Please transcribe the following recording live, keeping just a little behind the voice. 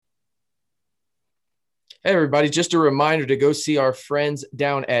Hey, everybody, just a reminder to go see our friends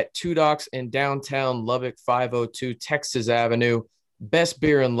down at Two Docks in downtown Lubbock, 502 Texas Avenue. Best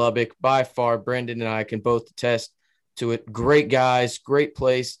beer in Lubbock by far. Brendan and I can both attest to it. Great guys, great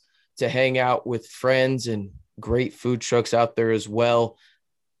place to hang out with friends, and great food trucks out there as well.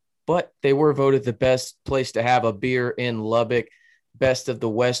 But they were voted the best place to have a beer in Lubbock, best of the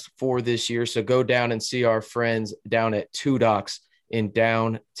West for this year. So go down and see our friends down at Two Docks in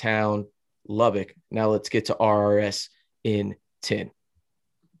downtown Lubbock. Now let's get to RRS in 10.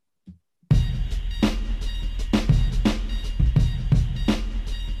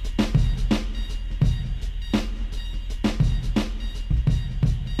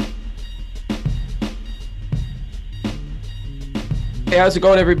 Hey, how's it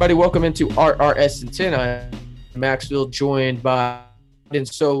going, everybody? Welcome into RRS in 10. I'm Maxwell, joined by and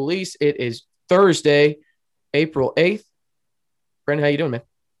Solis. It is Thursday, April 8th. Brendan, how you doing, man?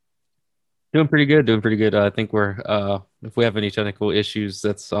 Doing pretty good, doing pretty good. I think we're if we have any technical issues,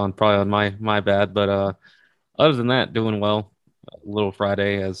 that's on probably on my bad. But other than that, doing well. Little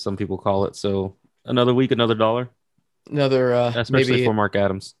Friday, as some people call it. So another week, another dollar, Another especially maybe for Mark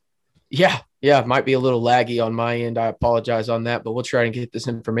Adams. yeah, might be a little laggy on my end. I apologize on that, but we'll try and get this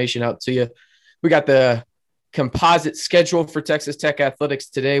information out to you. We got the composite schedule for Texas Tech athletics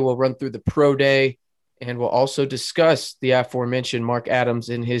today. We'll run through the pro day, and we'll also discuss the aforementioned Mark Adams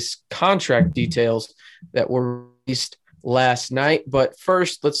and his contract details that were released last night. But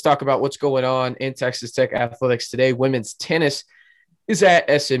first, let's talk about what's going on in Texas Tech athletics today. Women's tennis is at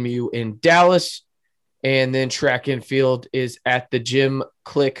SMU in Dallas. And then track and field is at the Jim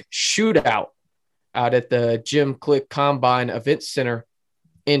Click Shootout out at the Jim Click Combine Event Center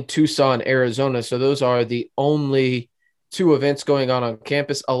in Tucson, Arizona. So those are the only two events going on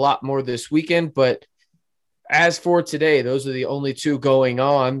campus. A lot more this weekend, but as for today, those are the only two going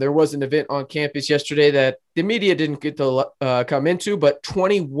on. There was an event on campus yesterday that the media didn't get to come into, but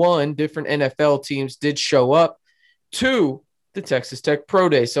 21 different NFL teams did show up to the Texas Tech Pro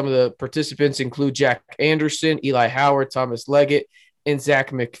Day. Some of the participants include Jack Anderson, Eli Howard, Thomas Leggett, and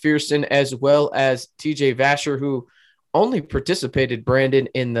Zach McPherson, as well as TJ Vasher, who only participated, Brandon,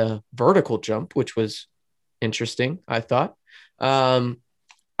 in the vertical jump, which was interesting, I thought. I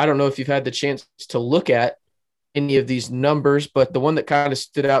don't know if you've had the chance to look at any of these numbers, but the one that kind of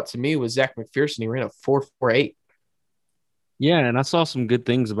stood out to me was Zach McPherson. He ran a 4.48. Yeah, and I saw some good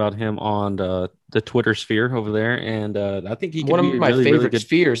things about him on the Twitter sphere over there, and I think he could One be of a my really, really favorite good.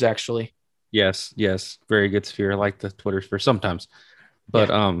 spheres, actually. Yes, yes, very good sphere. I like the Twitter sphere sometimes, but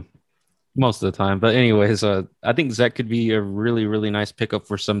Yeah. most of the time. But anyways, I think Zach could be a really, really nice pickup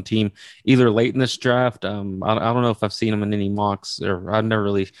for some team either late in this draft. I don't know if I've seen him in any mocks, or I've never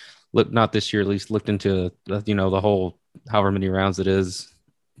really looked, not this year at least, looked into the whole however many rounds it is.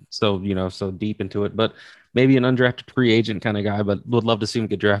 So so deep into it, but maybe an undrafted free agent kind of guy. But would love to see him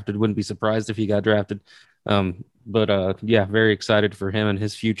get drafted. Wouldn't be surprised if he got drafted. But yeah, very excited for him and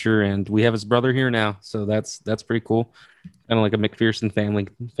his future. And we have his brother here now, so that's pretty cool. Kind of like a McPherson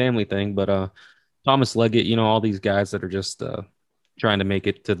family thing. But Thomas Leggett, all these guys that are just trying to make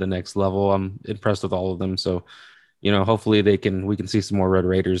it to the next level. I'm impressed with all of them. So hopefully we can see some more Red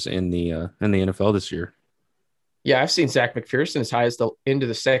Raiders in the NFL this year. Yeah, I've seen Zach McPherson as high as the end of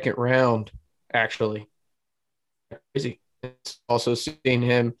the second round, actually. Crazy. It's also seen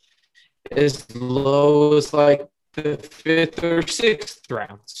him as low as like the fifth or sixth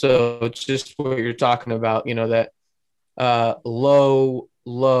round. So it's just what you're talking about, that low,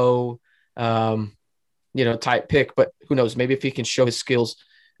 type pick. But who knows? Maybe if he can show his skills,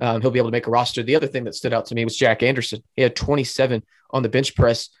 he'll be able to make a roster. The other thing that stood out to me was Jack Anderson. He had 27 on the bench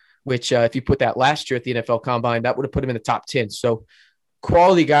press, which if you put that last year at the NFL Combine, that would have put him in the top 10. So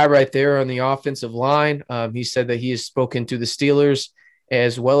quality guy right there on the offensive line. He said that he has spoken to the Steelers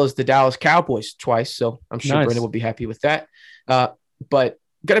as well as the Dallas Cowboys twice. So I'm sure Brendan Nice. will be happy with that. But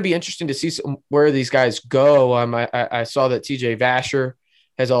going to be interesting to see where these guys go. I saw that TJ Vasher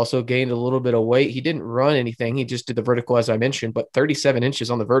has also gained a little bit of weight. He didn't run anything. He just did the vertical, as I mentioned, but 37 inches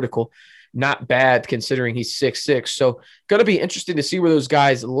on the vertical. Not bad considering he's 6'6". So going to be interesting to see where those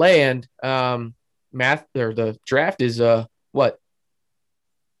guys land. The draft is what?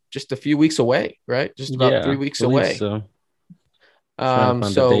 Just a few weeks away, right? Just about Yeah, 3 weeks believe away. so. Trying to find the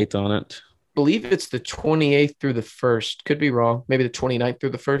So date on it. believe it's the 28th through the 1st. Could be wrong. Maybe the 29th through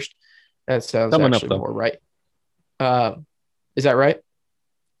the 1st. That sounds Coming up actually though. more right. Uh, is that right?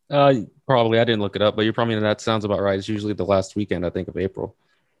 Probably I didn't look it up, but you're probably that sounds about right. It's usually the last weekend, I think, of April,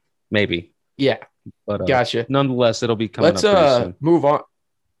 maybe. Yeah, But gotcha. nonetheless, it'll be coming Let's up pretty soon. move on.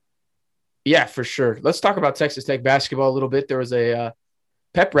 Yeah, for sure. Let's talk about Texas Tech basketball a little bit. There was a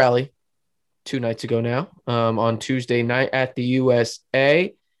pep rally 2 nights ago now, on Tuesday night at the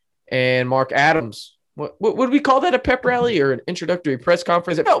USA. And Mark Adams, what would we call that, a pep rally or an introductory press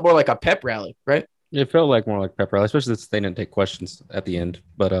conference? It felt more like a pep rally, right? It felt like more like pep rally, especially since they didn't take questions at the end.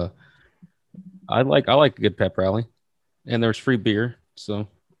 But I like a good pep rally, and there's free beer. So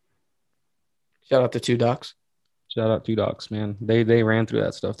Shout out to Two Docs. shout out to Docs, man. They ran through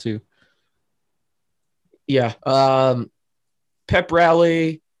that stuff too. Yeah. Pep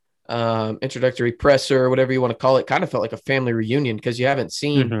rally, introductory presser, whatever you want to call it, kind of felt like a family reunion because you haven't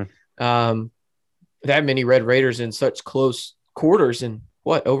seen that many Red Raiders in such close quarters in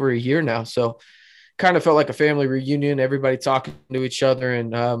over a year now. So kind of felt like a family reunion, everybody talking to each other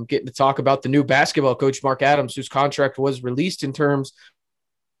and getting to talk about the new basketball coach, Mark Adams, whose contract was released in terms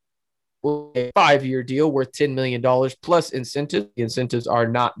of a 5-year deal worth $10 million plus incentives. The incentives are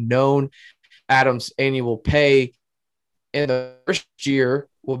not known. Adams' annual pay in the first year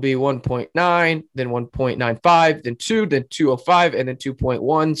will be 1.9, then 1.95, then 2, then 205, and then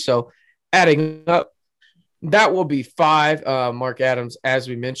 2.1. So adding up, that will be 5. Mark Adams, as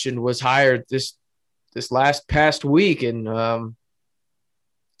we mentioned, was hired this past week, and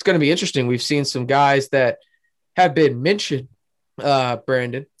it's going to be interesting. We've seen some guys that have been mentioned,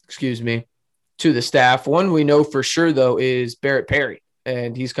 Brandon, to the staff. One we know for sure, though, is Barrett Perry,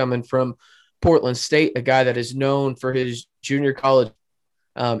 and he's coming from Portland State, a guy that is known for his junior college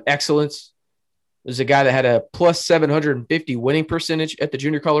excellence. There's a guy that had a plus 750 winning percentage at the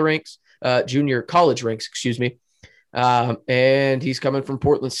junior college ranks, and he's coming from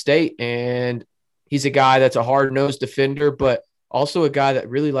Portland State, and he's a guy that's a hard-nosed defender, but also a guy that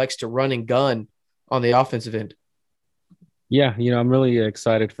really likes to run and gun on the offensive end. Yeah, I'm really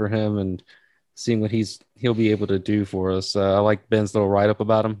excited for him and seeing what he'll be able to do for us. I like Ben's little write-up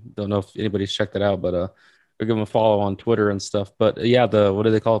about him. Don't know if anybody's checked it out, but we'll give him a follow on Twitter and stuff. But yeah, what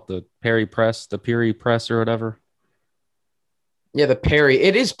do they call it? The Perry Press or whatever? Yeah, the Perry.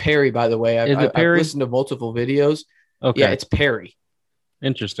 It is Perry, by the way. I've listened to multiple videos. Okay. Yeah, it's Perry.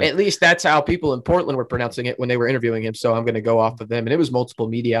 Interesting. At least that's how people in Portland were pronouncing it when they were interviewing him. So I'm going to go off of them. And it was multiple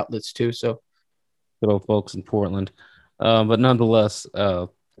media outlets too. So good old folks in Portland. But nonetheless,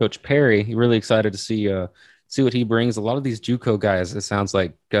 Coach Perry, really excited to see what he brings. A lot of these JUCO guys, it sounds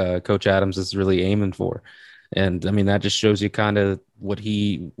like Coach Adams is really aiming for. And I mean, that just shows you kind of what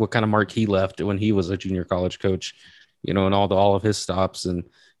kind of mark he left when he was a junior college coach, and all of his stops, and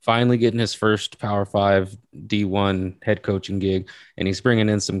finally getting his first Power 5 D1 head coaching gig. And he's bringing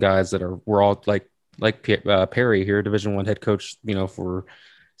in some guys that we're all like Perry here, Division I head coach, for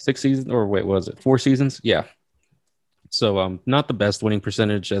 6 seasons, or wait, was it 4 seasons? Yeah. So not the best winning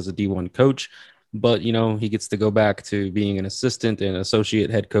percentage as a D1 coach, but, he gets to go back to being an assistant and associate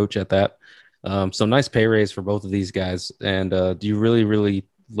head coach at that. So nice pay raise for both of these guys. And do you really, really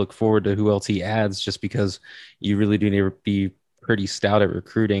look forward to who else he adds, just because you really do need to be pretty stout at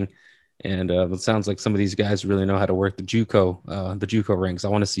recruiting? And it sounds like some of these guys really know how to work the JUCO ranks. I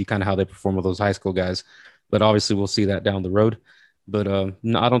want to see kind of how they perform with those high school guys, but obviously we'll see that down the road. But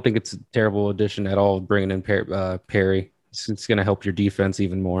no, I don't think it's a terrible addition at all, bringing in Perry. It's going to help your defense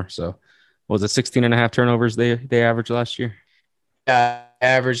even more. So was it 16 and a half turnovers they averaged last year?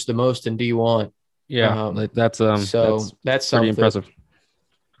 Averaged the most in D1. Yeah, that's pretty impressive.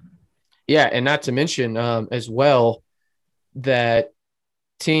 Yeah, and not to mention as well that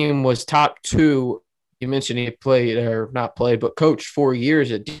team was top 2. You mentioned he played, or not played, but coached 4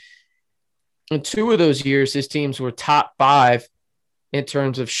 years in 2 of those years, his teams were top 5 in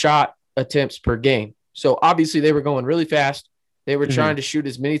terms of shot attempts per game. So obviously they were going really fast. They were trying to shoot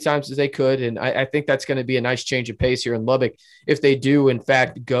as many times as they could. And I think that's going to be a nice change of pace here in Lubbock if they do, in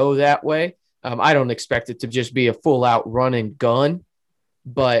fact, go that way. I don't expect it to just be a full-out run and gun,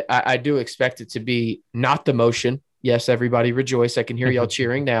 but I do expect it to be not the motion. Yes, everybody rejoice. I can hear y'all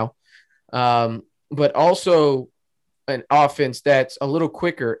cheering now. But also an offense that's a little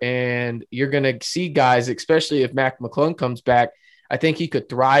quicker, and you're going to see guys, especially if Mac McClung comes back, I think he could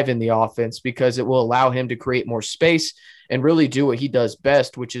thrive in the offense because it will allow him to create more space and really do what he does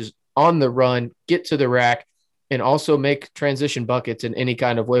best, which is on the run, get to the rack, and also make transition buckets in any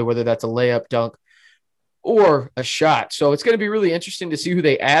kind of way, whether that's a layup, dunk, or a shot. So it's going to be really interesting to see who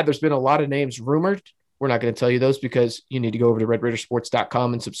they add. There's been a lot of names rumored. We're not going to tell you those because you need to go over to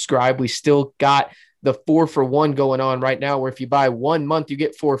RedRaidersports.com and subscribe. We still got the 4-for-1 going on right now, where if you buy 1 month, you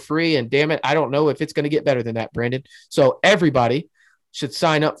get 4 free. And damn it, I don't know if it's going to get better than that, Brandon. So everybody should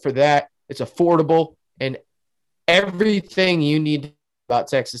sign up for that. It's affordable, and everything you need about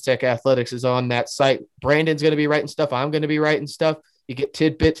Texas Tech athletics is on that site. Brandon's going to be writing stuff. I'm going to be writing stuff. You get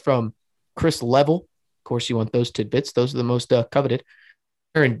tidbits from Chris Level. Of course, you want those tidbits. Those are the most coveted.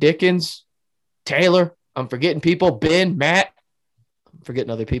 Aaron Dickens, Taylor. I'm forgetting people. Ben, Matt. I'm forgetting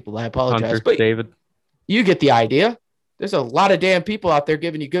other people. I apologize. Hunter, But David. you get the idea. There's a lot of damn people out there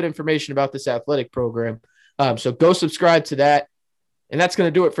giving you good information about this athletic program. So go subscribe to that. And that's going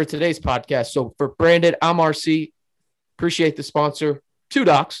to do it for today's podcast. So for Brandon, I'm RC. Appreciate the sponsor, Two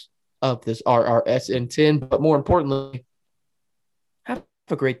Docs of this RRSN 10. But more importantly, have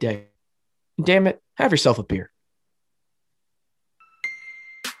a great day. And damn it, have yourself a beer.